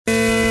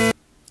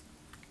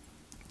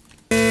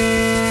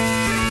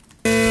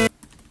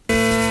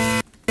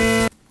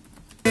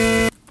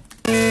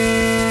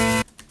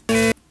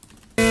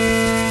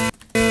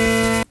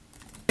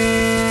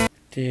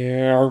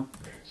Dewarp.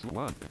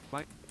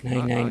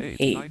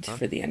 998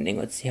 for the ending.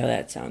 Let's see how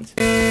that sounds.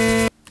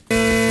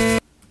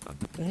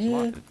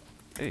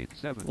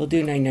 We'll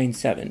do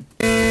 997.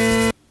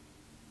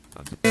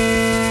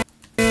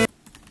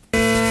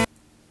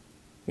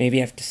 Maybe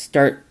I have to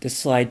start the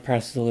slide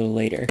process a little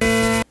later.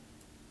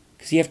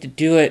 Because you have to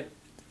do it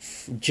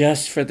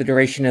just for the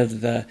duration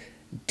of the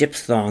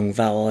diphthong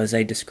vowel as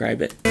I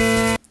describe it.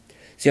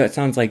 See how it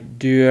sounds like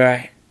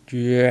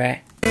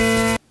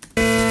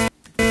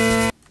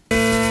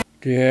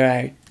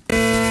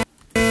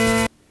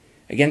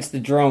against the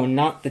drone,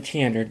 not the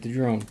chanter, the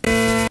drone.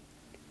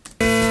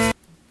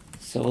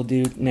 So we'll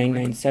do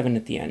 997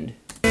 at the end.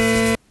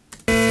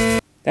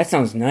 That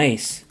sounds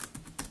nice.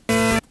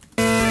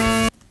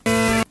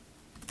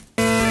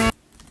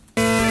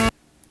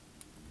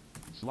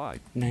 Slide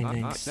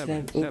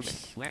 997.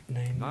 Oops.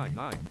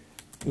 99.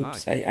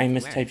 Oops, I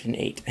mistyped an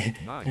 8.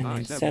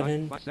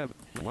 997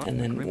 and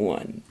then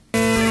 1.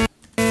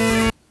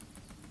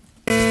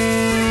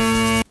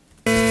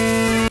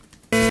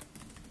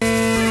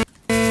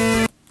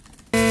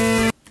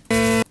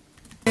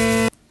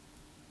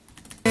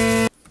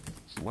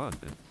 One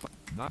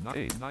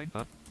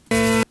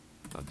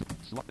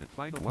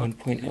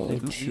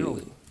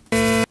 1.02.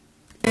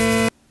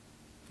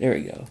 There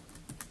we go.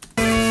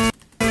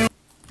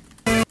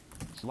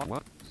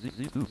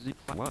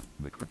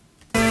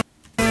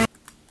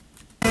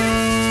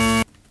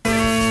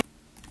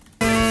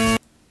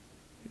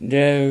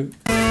 No,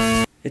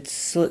 it's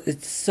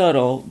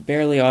subtle,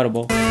 barely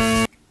audible.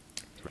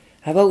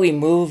 How about we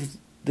move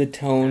the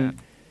tone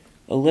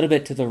a little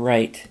bit to the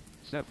right?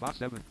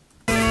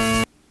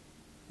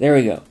 There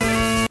we go.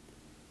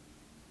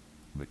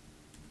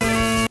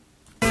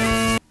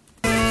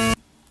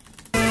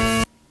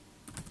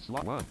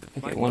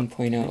 Okay,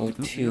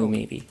 1.002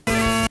 maybe.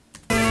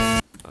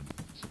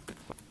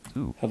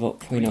 How about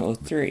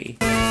 0.003?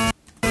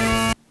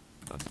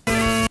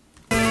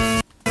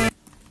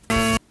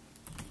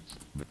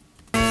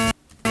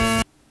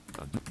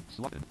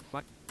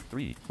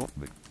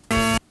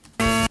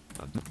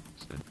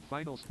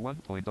 Finals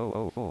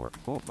 1.004.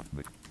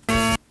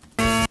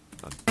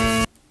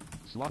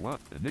 Slot 1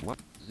 and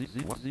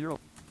 0.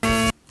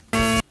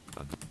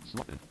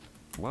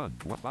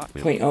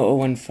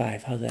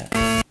 0.0015, how's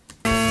that?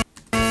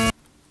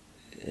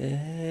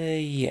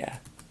 Yeah.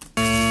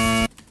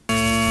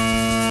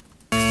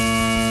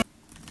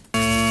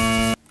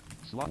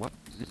 Slot 1,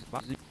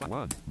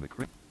 1,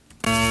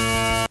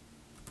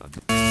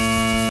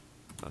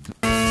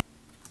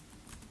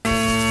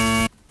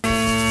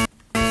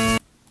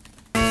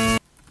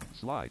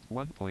 slide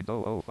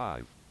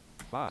 1.005.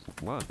 5,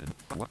 1, and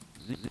 1,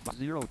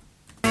 0.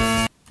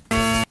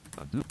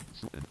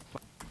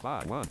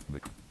 5, 1,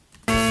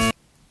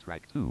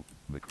 track 2,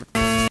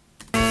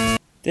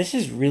 This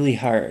is really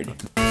hard.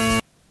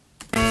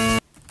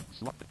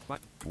 Slot 5,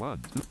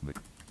 1, 2,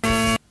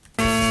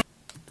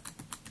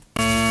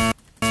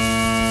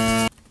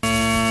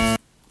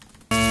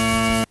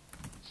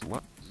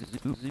 Slot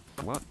 2,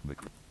 1,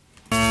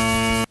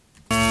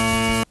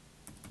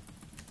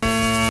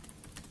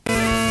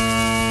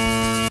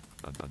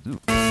 undo.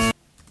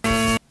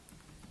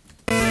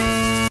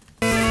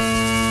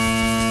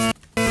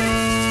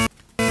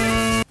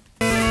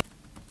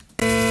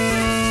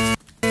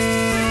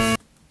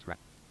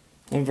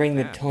 And bring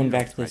the tone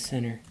back to the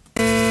center.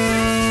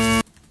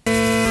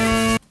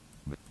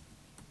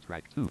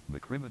 Track 2,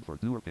 McCrimmon for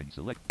dewarping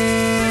select.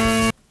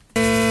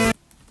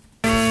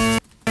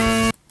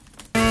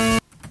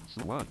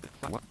 So 1,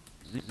 5,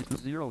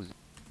 0, 0.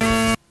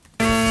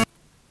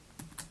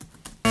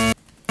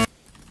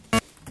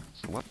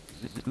 So 1,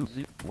 0,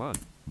 1.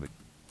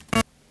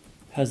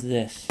 How's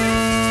this?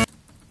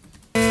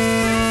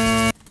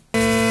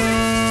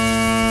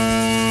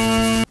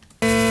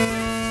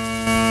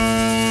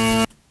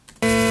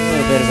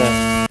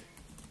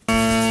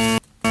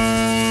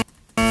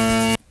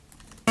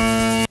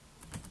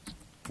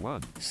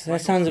 So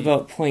that sounds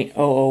about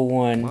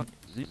 0.001.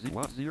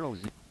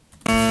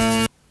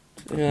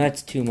 No,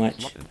 that's too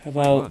much. How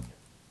about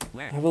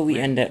we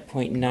end at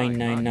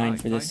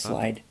 0.999 for this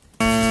slide?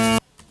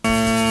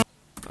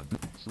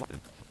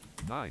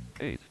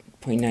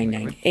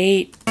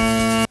 0.998.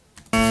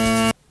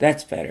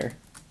 That's better.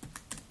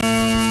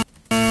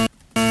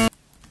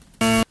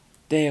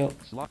 Dale.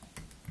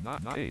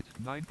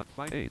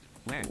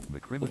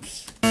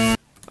 Oops.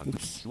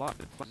 Oops. Slot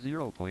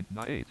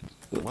 0.98.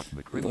 Oops.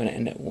 We want to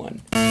end at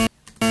 1.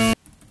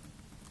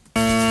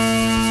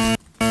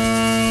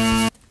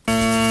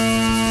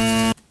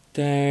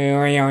 There.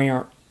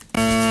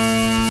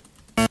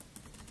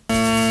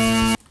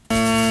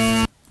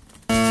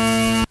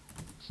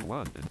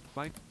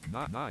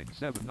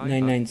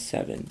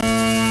 997.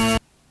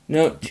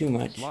 No, too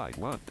much.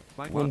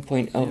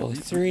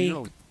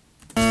 1.003.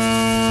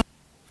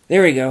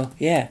 There we go.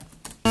 Yeah.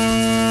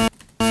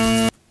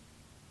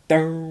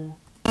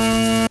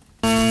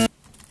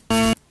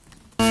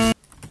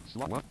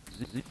 Slot 1,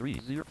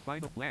 3, 0,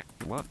 final black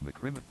 1,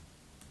 McCrimmon.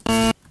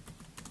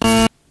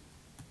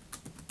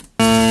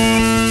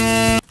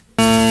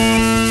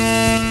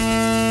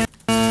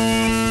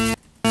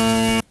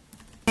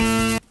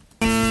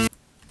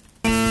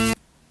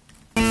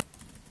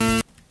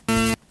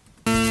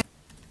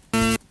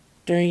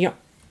 There you go.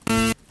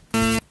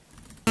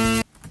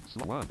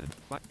 Slot 1 and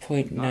 5.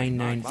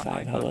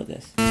 0.995. How about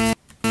this?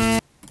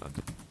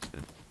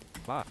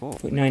 5, 4.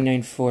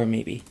 0.994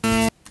 maybe.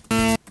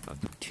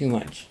 Too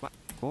much.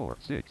 4,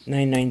 6.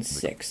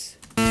 996.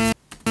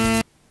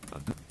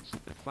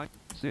 5,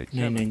 6.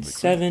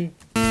 997.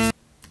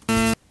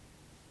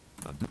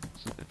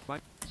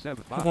 5,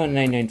 7. How about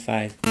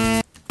 995?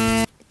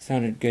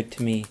 Sounded good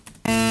to me.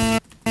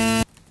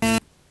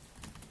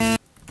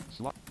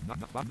 Slot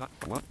not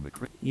 1.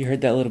 You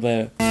heard that little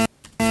bit.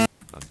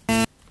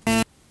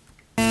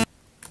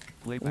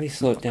 Let me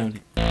slow it down.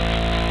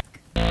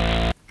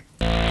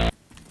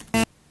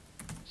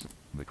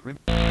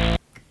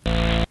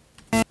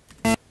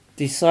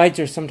 These slides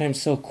are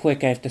sometimes so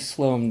quick I have to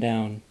slow them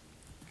down.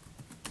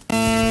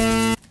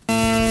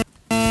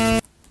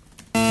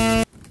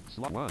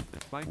 Slot 1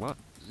 and 5 1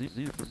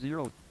 0 for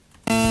 0.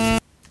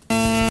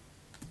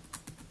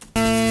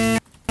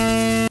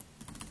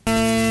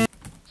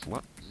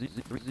 Slot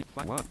 3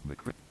 5 1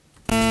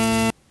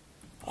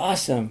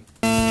 Awesome.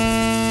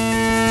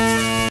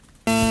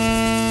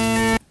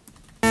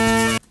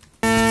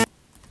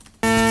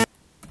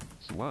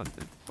 Slot 1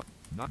 and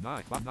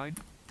 9 5 9.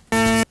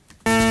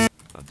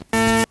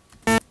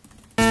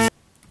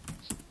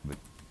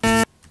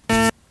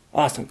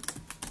 Awesome.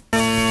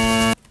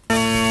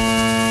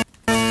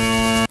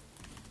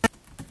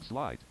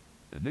 Slide.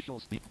 Initial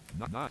speed.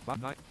 9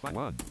 5 9 5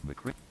 1.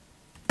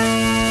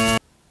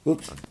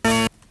 Oops.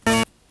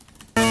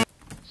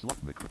 Slot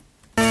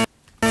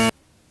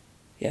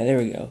Yeah, there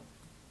we go.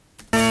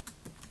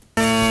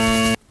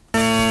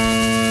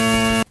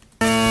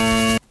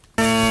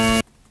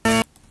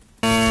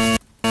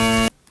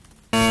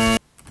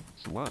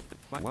 Slot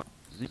 5 1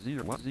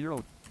 0 1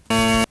 0.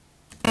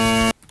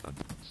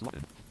 Slot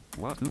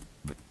 1 2.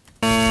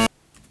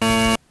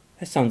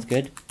 That sounds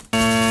good.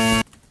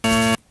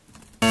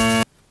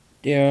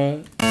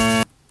 Yeah.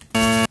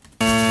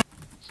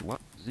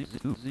 Slot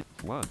 2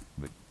 1.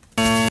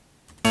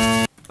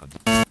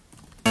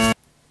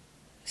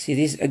 See,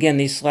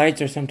 these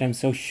slides are sometimes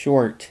so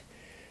short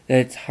that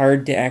it's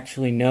hard to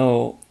actually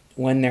know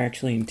when they're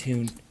actually in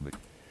tune.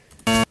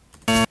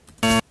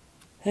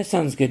 That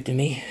sounds good to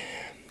me.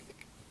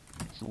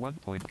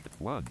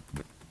 1.1.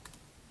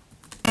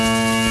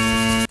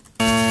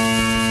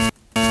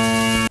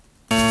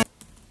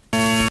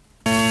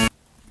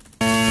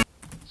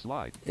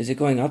 Slide. Is it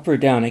going up or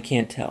down? I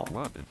can't tell.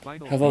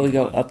 How about we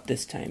go up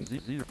this time?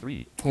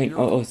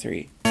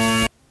 0.003.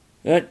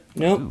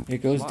 Nope,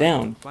 it goes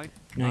down.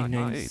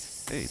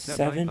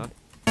 997.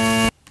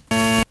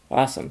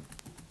 Awesome.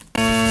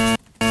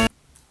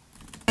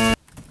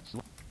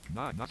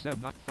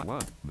 997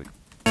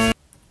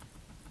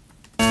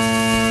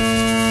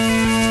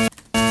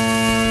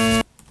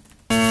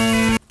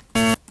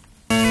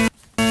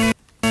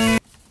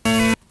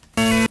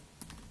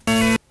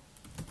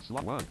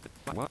 Slot 1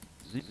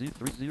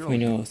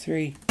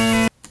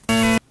 0.003.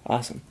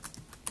 Awesome.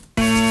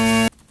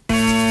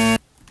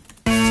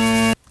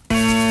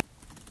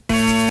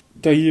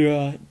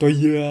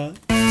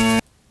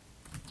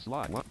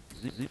 Slide 1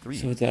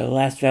 So the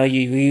last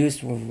value we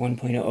used was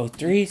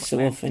 1.003, so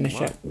we'll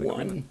finish at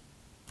 1.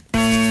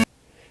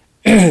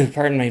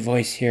 Pardon my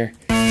voice here.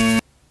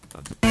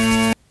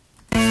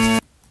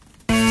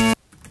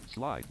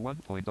 Slide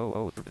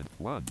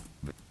 1.001.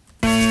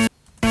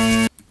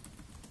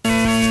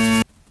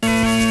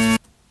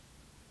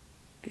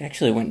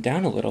 Actually went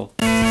down a little.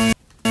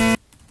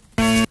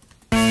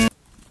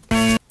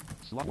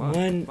 Slot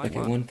 1, okay,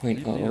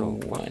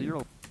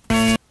 1.001.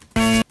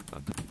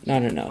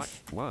 Not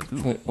enough.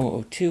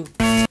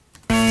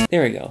 0.002.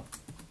 There we go.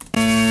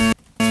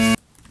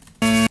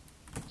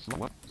 Slot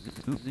 1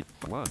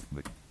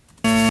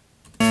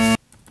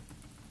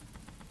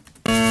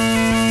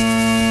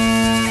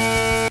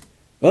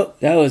 Oh,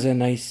 that was a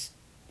nice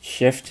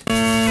shift.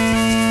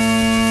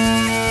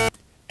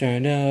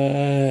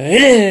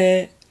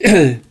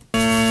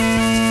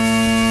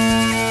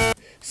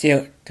 See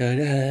how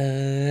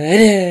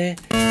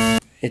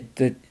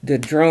the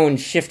drone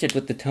shifted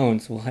with the tone,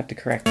 so we'll have to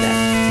correct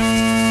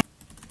that.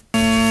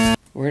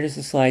 Where does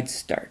the slide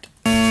start?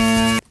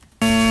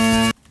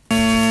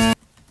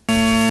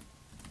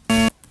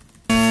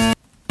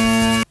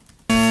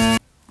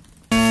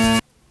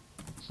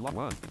 Slot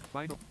 1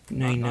 final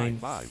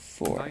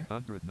 994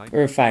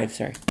 or 5,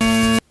 sorry.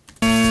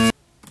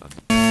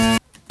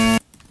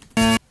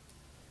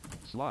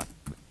 Slot.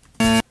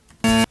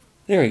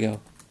 There we go.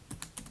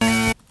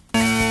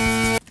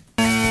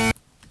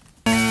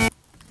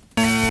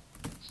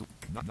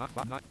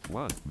 Not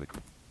 1.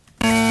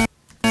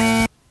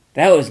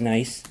 That was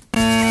nice.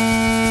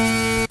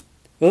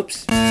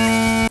 Oops.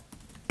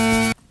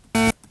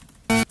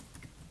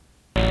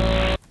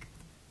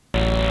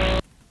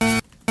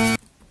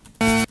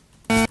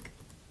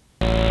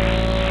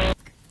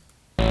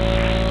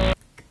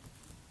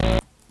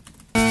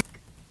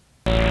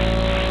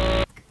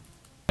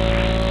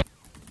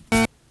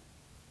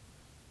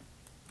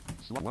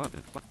 Slot 1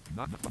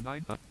 not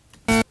 9.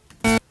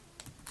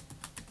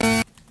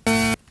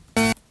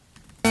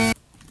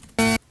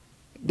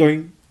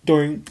 doing,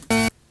 doing.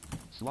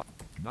 Slot.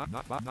 Not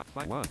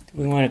 5-1.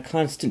 We want a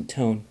constant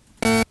tone.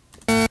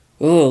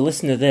 Ooh,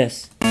 listen to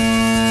this.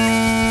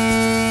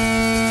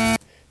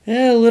 A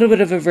little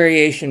bit of a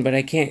variation, but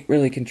I can't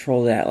really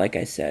control that, like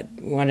I said.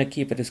 We want to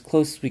keep it as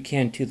close as we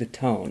can to the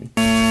tone.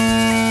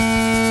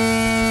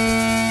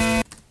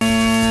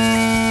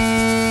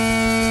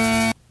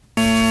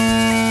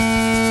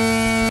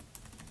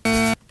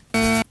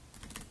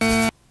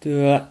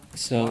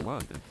 So,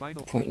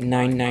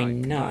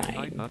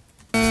 0.999.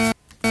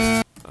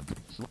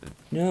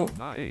 No,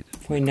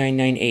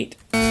 0.998.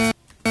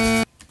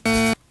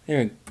 There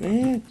we go.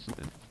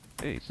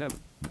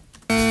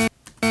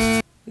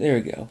 There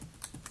we go.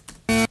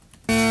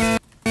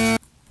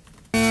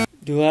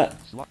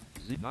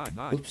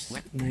 Oops,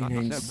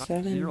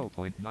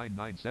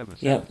 997.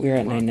 Yep, we're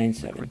at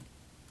 997.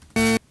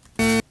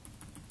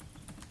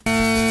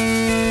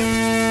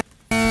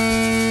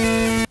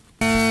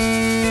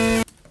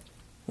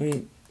 Let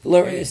me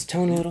lower this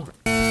tone a little.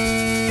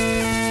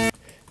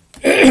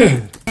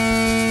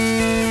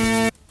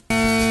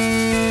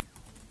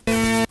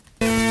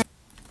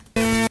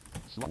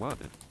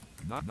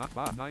 Not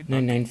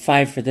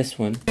 995 for this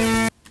one.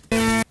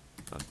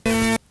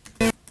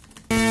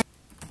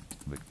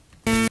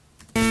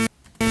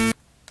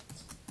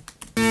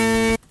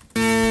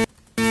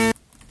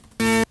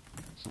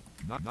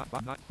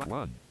 Not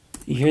 1.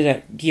 You hear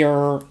that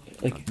gear,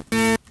 like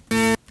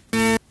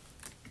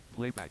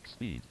Playback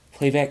speed.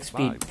 playback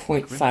speed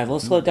 0.5.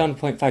 We'll slow it down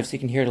to 0.5 so you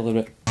can hear it a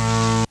little bit.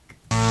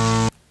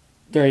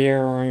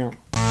 There.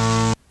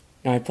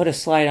 Now I put a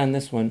slide on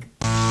this one.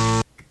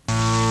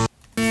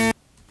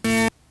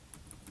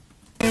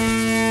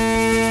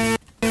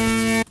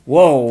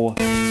 Whoa!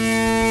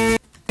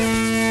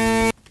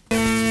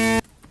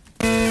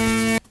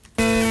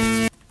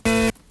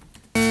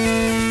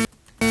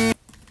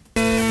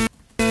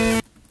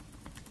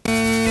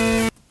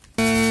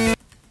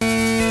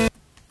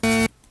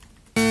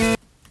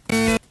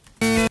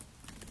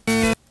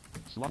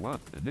 Slot 1.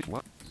 Initial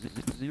 1.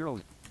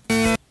 0.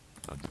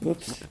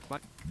 Whoops.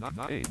 Not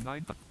 8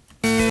 9.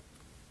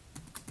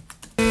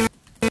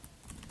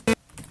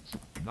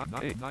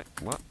 Not 8 9.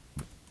 What?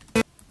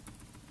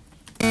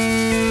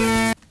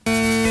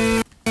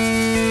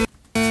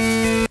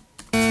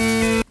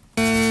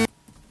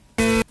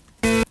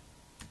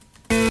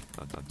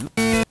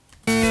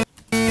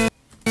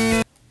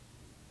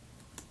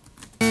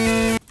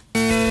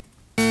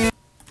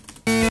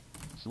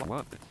 Slot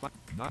 1.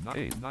 Not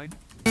 8 9.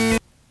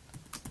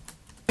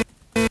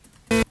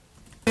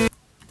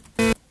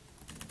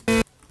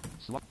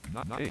 Slot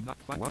not 8 not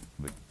 5 1.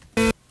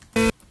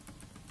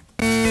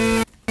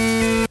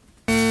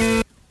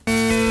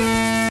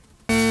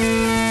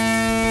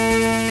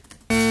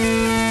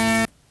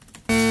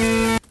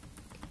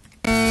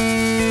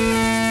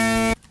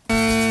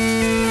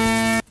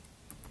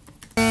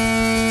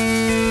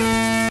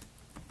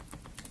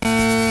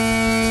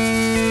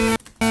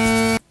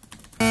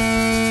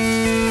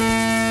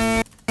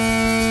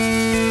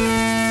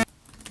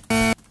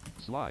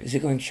 Is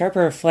it going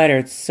sharper or flatter?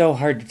 It's so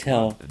hard to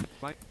tell.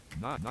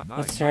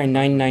 Let's try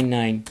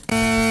 999.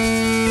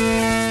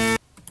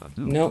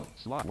 Nope.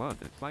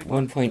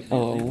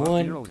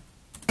 1.001.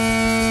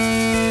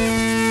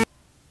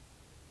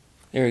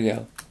 There we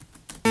go.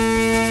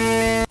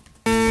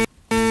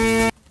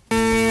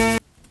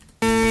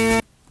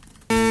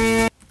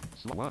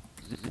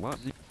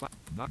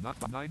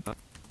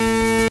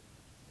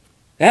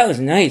 That was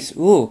nice.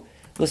 Ooh,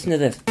 listen to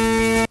this.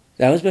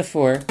 That was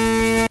before.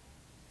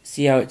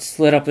 See how it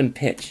slid up in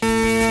pitch.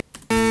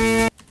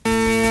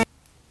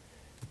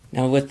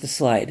 Now with the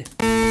slide.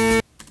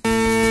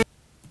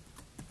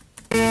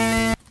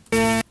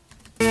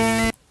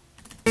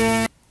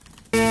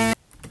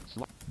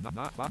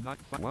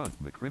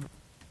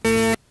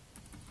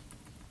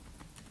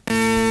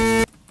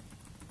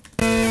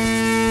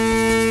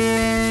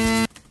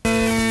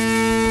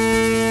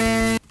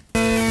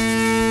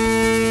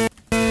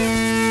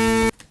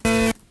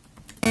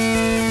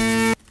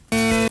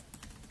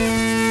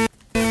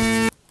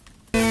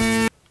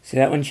 So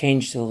that one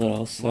changed a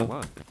little, so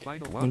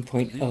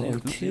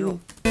 1.002.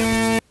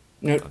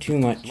 No, too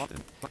much.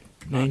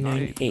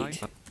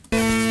 998.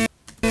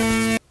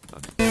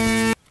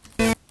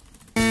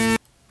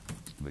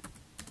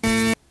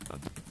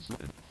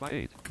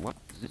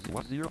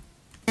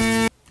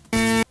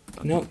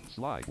 Nope.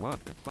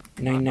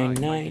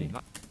 999.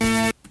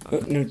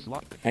 Oh, no,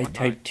 I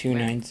typed 2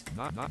 9s.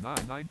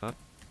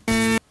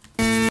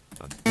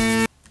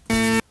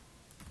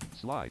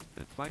 Slide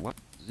 5 1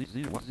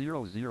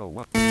 0 0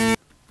 1.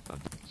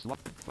 Slot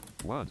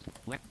 1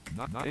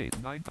 not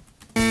 8 9.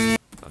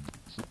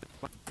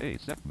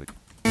 8 7.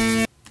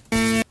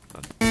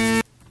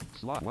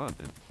 Slot 1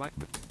 and 5.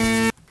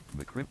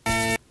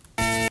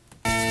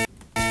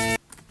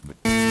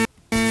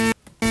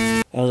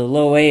 Oh, the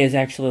low A is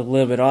actually a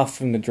little bit off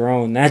from the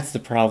drone. That's the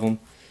problem.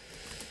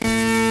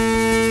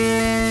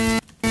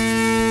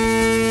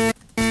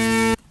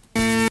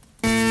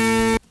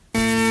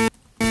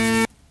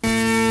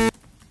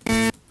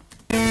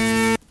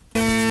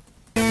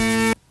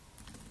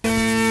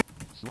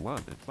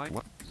 Find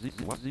what?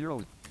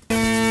 Zero.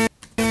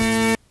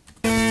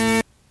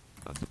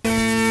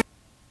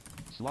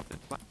 Slot and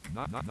five.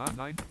 Not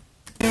 9.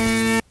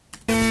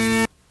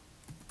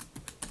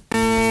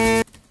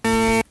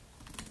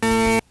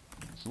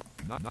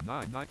 Slot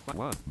not 9 5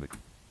 1.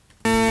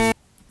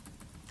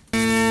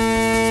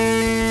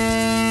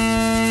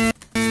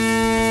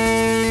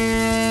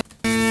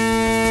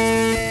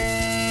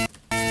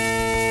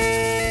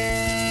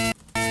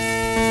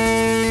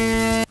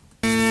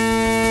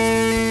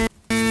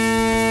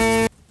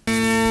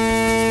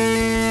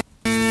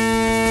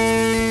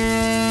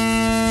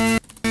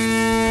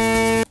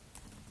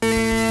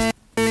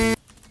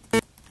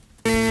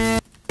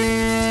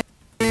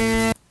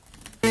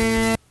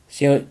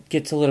 See how it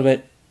gets a little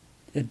bit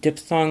a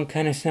diphthong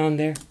kind of sound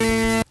there?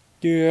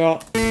 Yeah.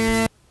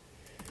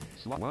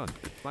 Slot 1.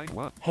 Find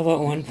 1. How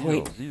about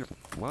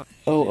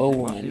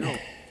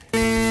 1.001?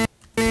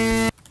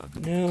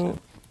 No.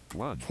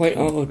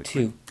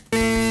 0.002.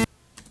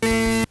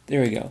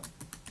 There we go.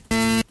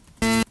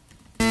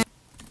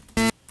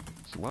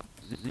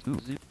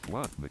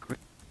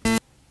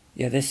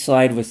 Yeah, this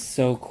slide was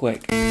so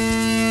quick.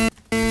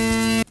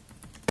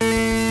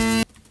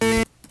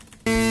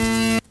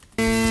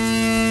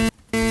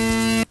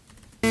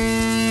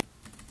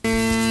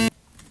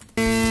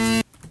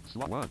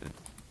 Slot 1.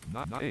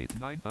 Not 8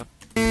 9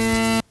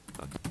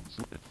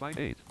 find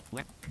 8.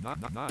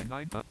 Not 9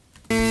 9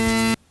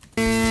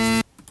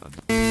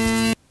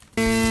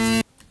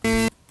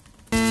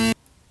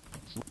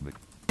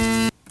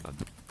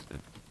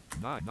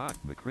 9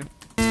 McCrim.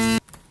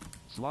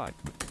 Slide.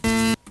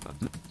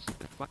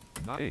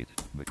 Not 8.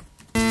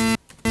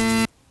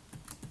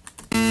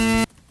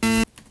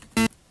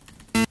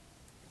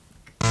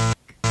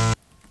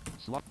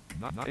 Slot.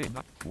 Not 8.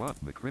 Not 1.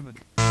 McCrimmon.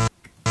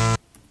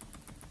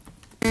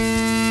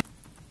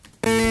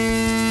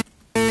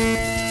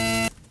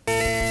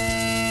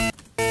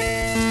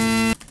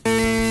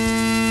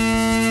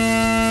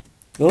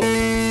 Oh.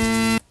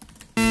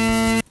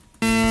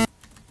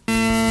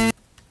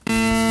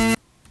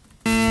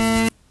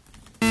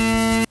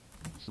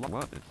 Slot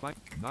 1 and 5.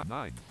 Not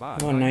 9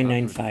 5. Oh,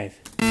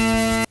 995.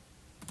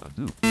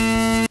 Undo.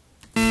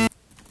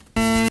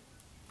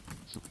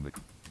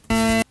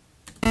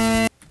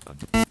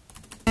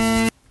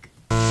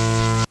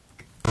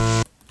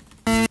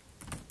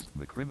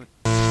 McCrimmon.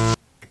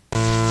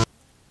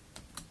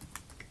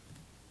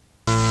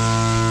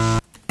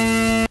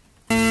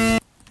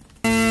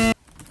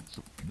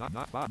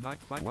 Not 5 9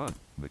 5 1.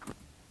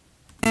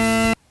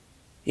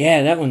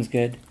 Yeah, that one's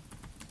good.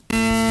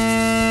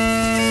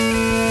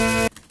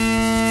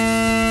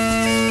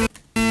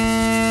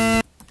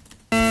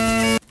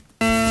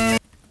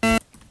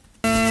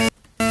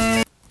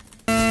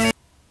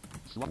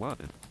 Slot 1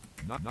 and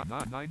not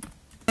 9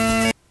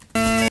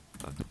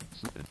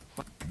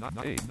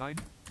 not 8 9.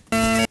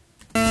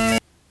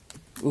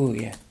 Ooh,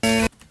 yeah.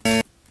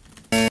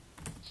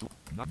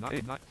 Not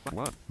 8 9 5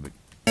 1.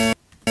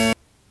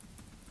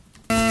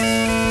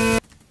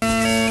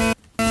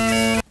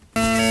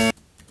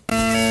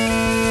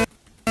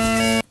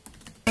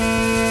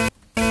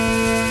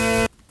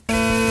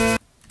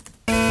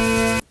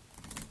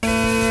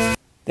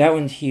 That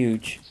one's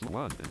huge.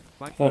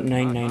 About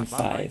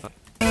 995.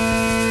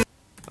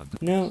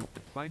 No.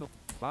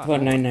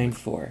 About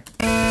 994.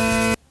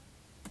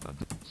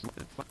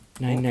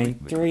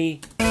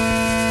 993.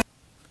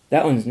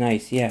 That one's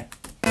nice, yeah.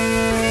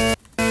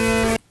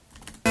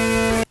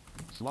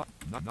 Slot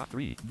not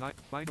 3 9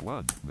 5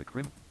 1.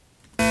 McCrim.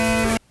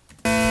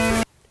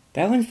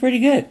 That one's pretty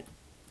good.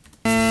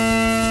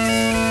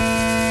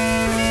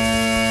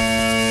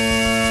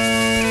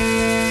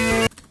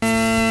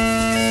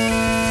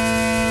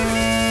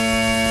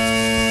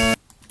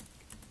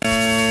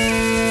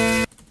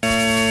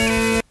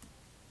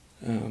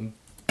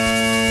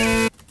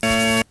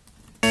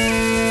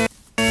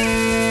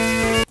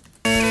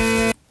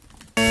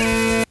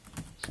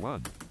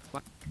 One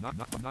 5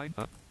 not 9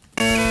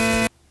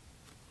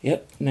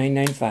 Yep,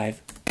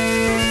 995.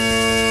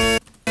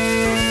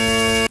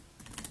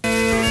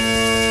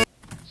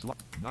 Slot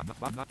not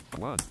 5 not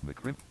 1.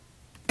 McCrim.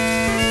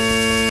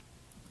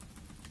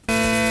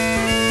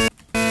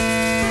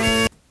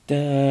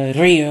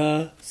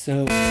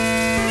 So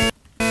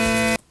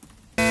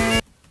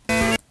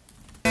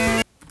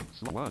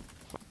Slot 1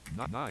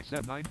 not 9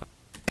 7 9.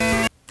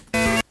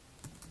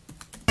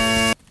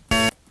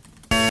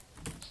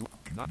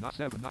 Not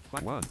 7 not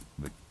 5 1.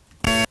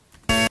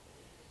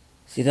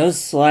 see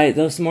those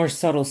more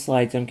subtle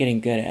slides I'm getting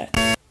good at.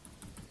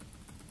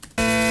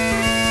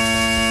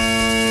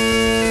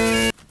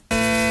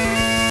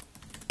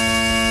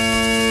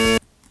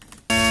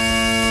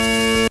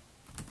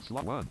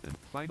 Slot 1 and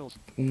finals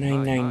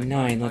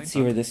 999. Let's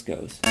see where this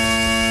goes.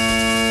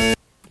 How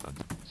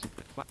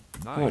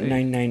about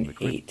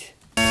 998?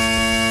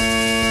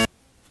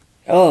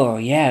 Oh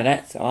yeah,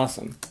 that's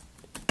awesome.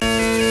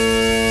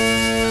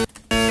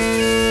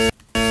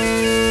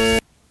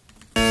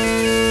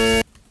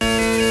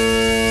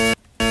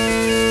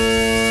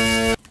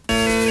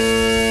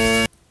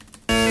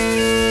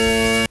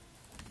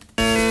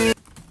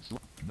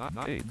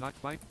 8 9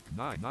 5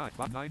 9 9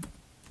 5 9.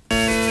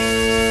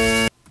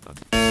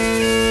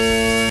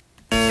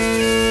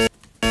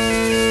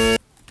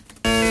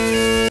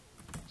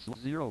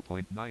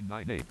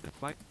 0.998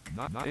 5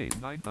 9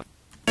 8 9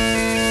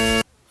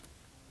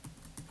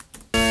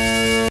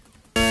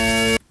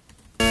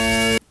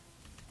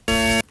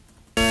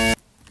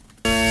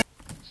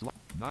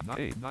 9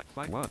 8 9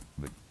 5 1.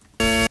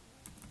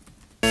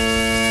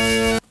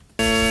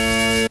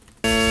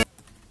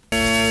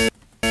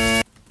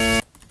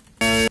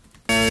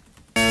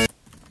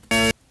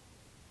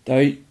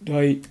 Die.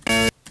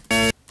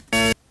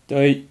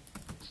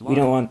 We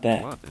don't want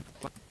that. How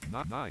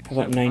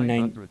about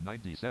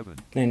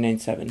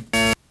 997?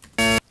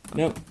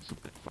 Nope.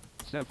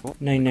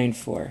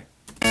 994.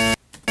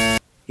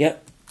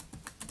 Yep.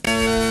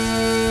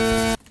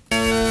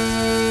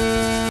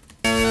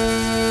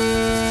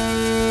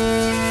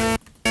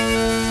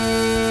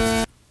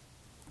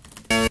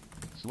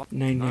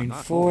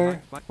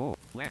 994.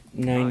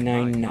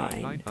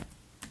 999.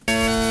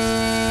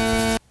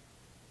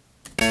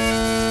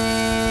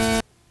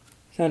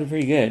 Sounded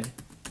pretty good.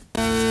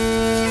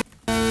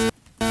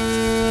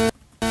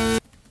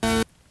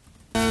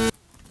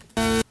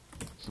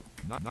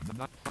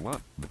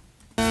 What?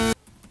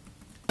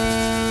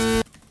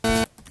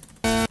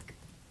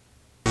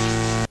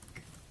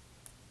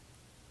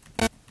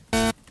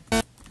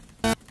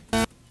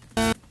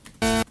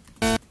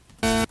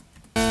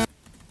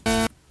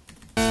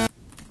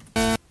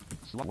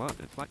 What?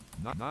 5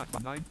 9 9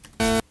 9.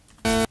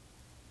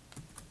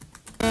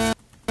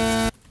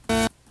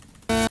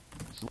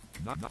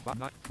 Not 5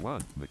 9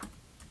 1.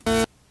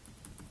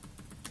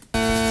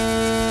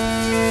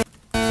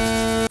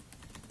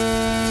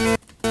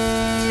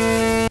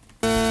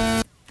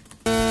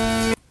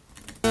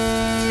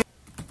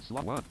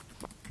 What?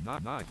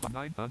 9 9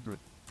 900.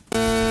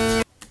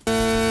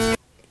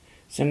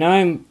 So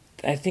now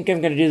I think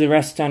I'm going to do the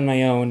rest on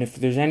my own. If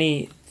there's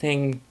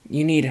anything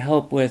you need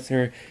help with,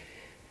 or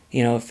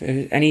if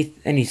there's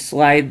any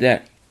slide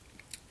that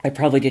I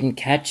probably didn't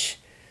catch,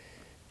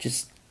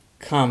 just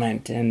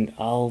comment and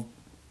I'll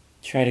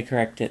try to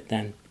correct it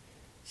then.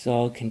 So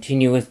I'll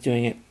continue with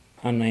doing it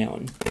on my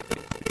own.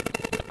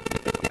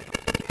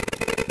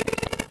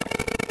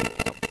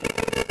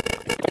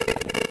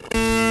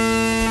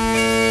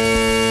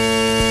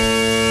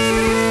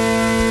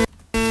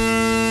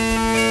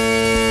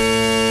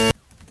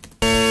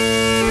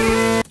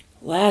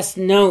 Last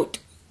note.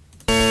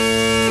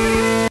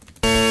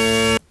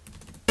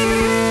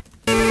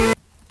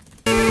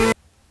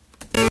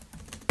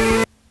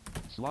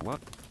 Slot 1.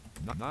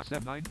 Not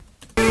 7 9.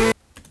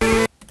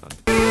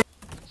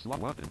 Slot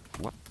 1.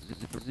 What?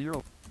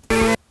 0.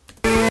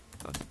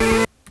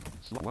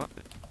 Slot 1.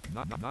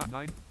 Not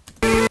 9.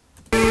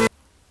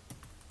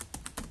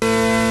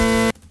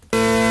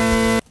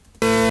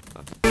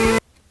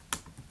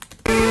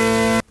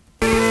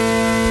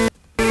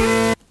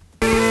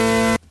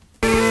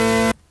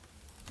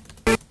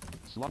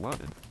 Slot 1.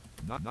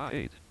 Not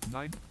 8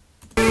 9.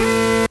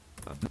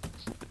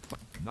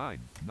 9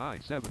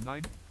 9 7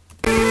 9.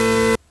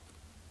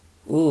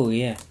 Ooh,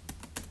 yeah.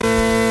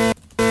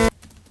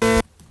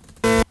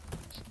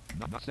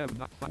 Not 7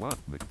 not 5 1.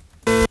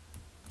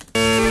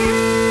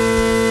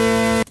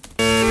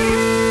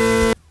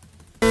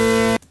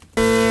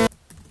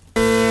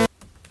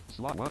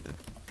 Slot 1.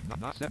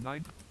 Not 7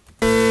 9.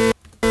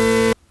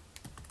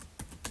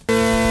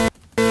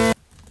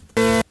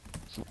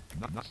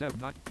 Not 7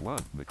 9 1.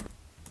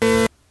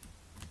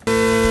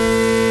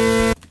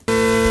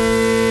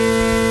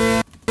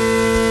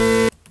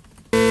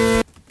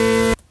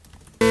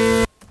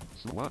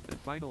 What?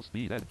 Final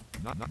speed and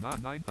not 9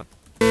 not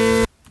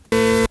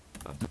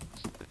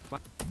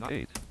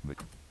 8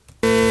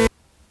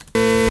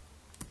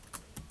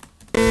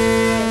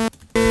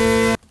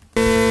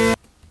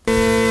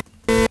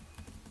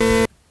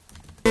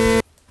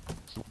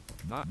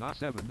 not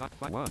 7 not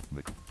 5 1.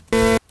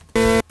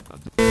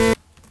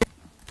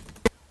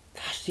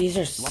 Gosh, these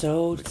are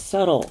so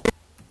subtle.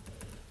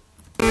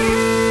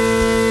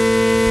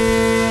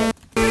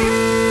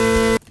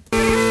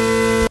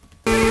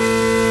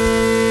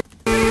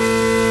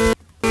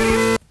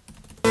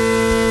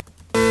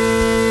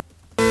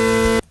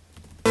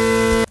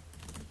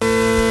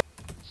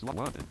 Slot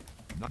 1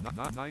 not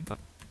 9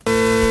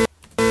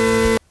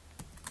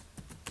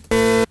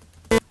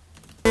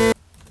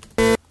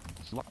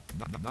 slot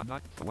not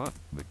 9 1.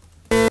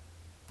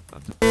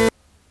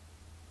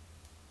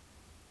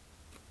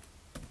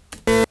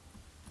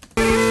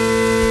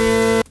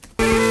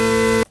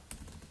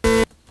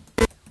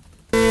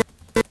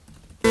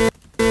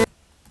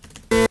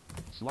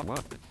 Slot 1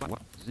 5 1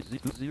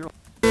 0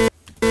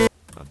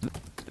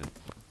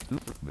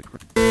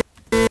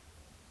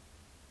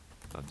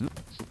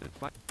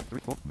 5 3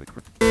 4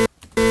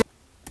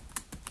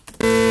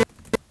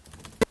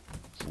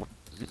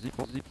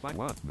 5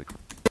 1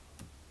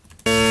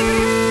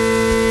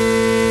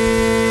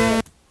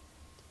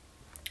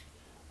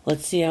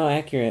 Let's see how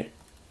accurate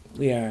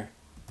we are.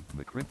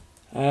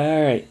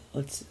 Alright,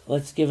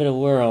 let's give it a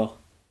whirl.